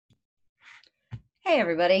Hey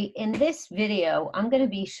everybody, in this video I'm going to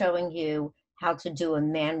be showing you how to do a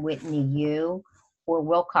Mann Whitney U or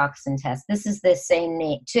Wilcoxon test. This is the same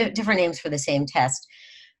name, two different names for the same test.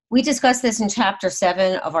 We discussed this in chapter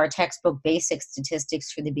 7 of our textbook Basic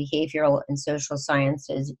Statistics for the Behavioral and Social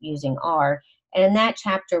Sciences using R. And in that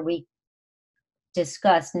chapter we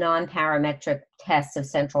discussed non-parametric tests of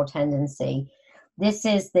central tendency. This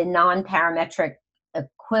is the non-parametric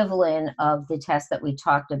equivalent of the test that we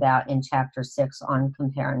talked about in chapter 6 on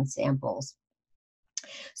comparing samples.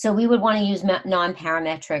 So we would want to use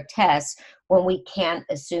non-parametric tests when we can't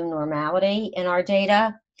assume normality in our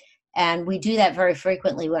data. And we do that very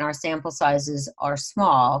frequently when our sample sizes are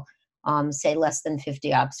small, say less than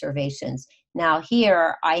 50 observations. Now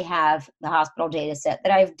here I have the hospital data set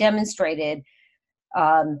that I've demonstrated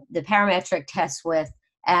the parametric tests with,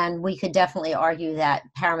 and we could definitely argue that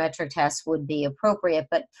parametric tests would be appropriate,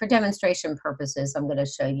 but for demonstration purposes, I'm going to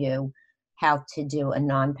show you how to do a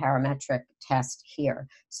non-parametric test here.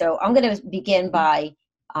 So I'm going to begin by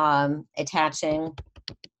attaching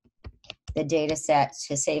the data set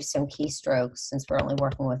to save some keystrokes since we're only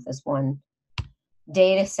working with this one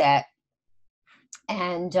data set.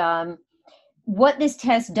 And what this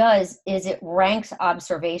test does is it ranks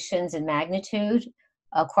observations in magnitude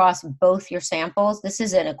across both your samples. This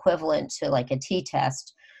is an equivalent to like a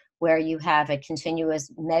t-test where you have a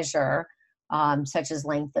continuous measure such as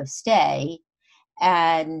length of stay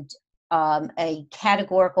and a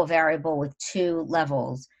categorical variable with 2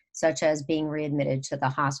 levels such as being readmitted to the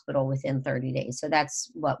hospital within 30 days. So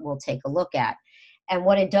that's what we'll take a look at. And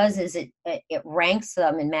what it does is it ranks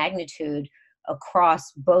them in magnitude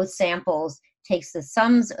across both samples, takes the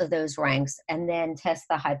sums of those ranks, and then tests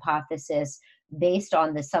the hypothesis based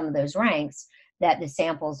on the sum of those ranks that the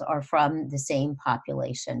samples are from the same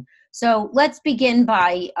population. So let's begin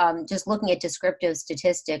by just looking at descriptive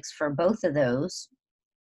statistics for both of those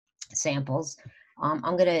samples.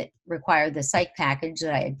 I'm going to require the psych package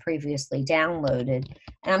that I had previously downloaded,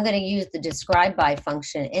 and I'm going to use the describe by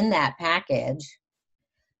function in that package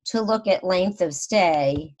to look at length of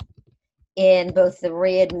stay in both the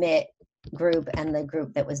readmit group and the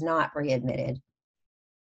group that was not readmitted.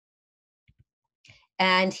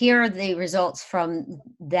 And here are the results from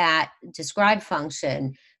that describe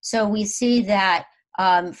function. So we see that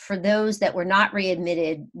for those that were not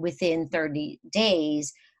readmitted within 30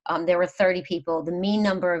 days, there were 30 people. The mean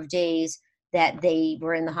number of days that they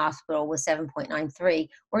were in the hospital was 7.93.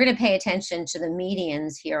 We're going to pay attention to the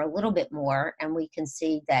medians here a little bit more, and we can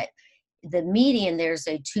see that the median, there's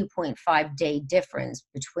a 2.5 day difference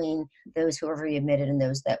between those who were readmitted and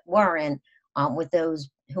those that weren't, with those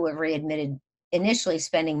who were readmitted initially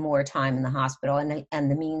spending more time in the hospital,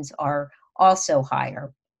 and the means are also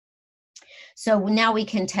higher. So now we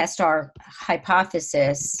can test our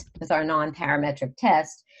hypothesis with our non-parametric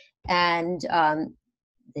test, and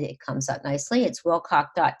it comes up nicely. It's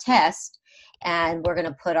wilcox.test, and we're going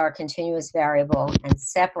to put our continuous variable and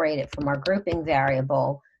separate it from our grouping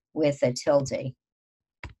variable with a tilde.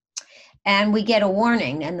 And we get a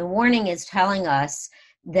warning, and the warning is telling us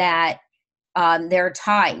that there are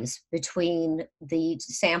ties between the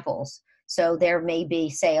samples. So there may be,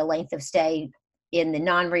 say, a length of stay in the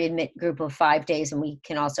non-readmit group of 5 days, and we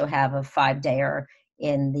can also have a 5-dayer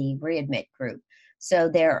in the readmit group. So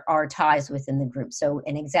there are ties within the group. So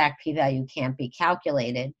an exact p-value can't be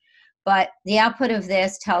calculated. But the output of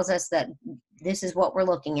this tells us that this is what we're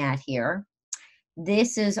looking at here.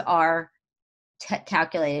 This is our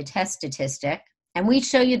calculated test statistic. And we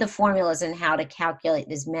show you the formulas and how to calculate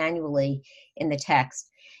this manually in the text.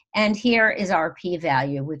 And here is our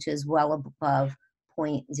p-value, which is well above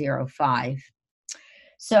 0.05.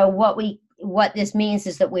 So what this means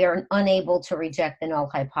is that we are unable to reject the null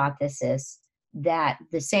hypothesis that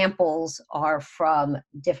the samples are from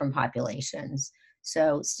different populations.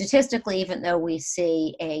 So statistically, even though we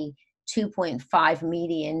see a 2.5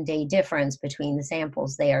 median day difference between the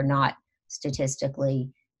samples, they are not statistically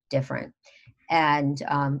different. And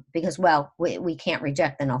because, well, we can't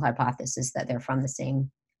reject the null hypothesis that they're from the same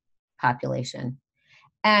population.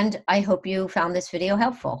 And I hope you found this video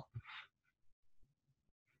helpful.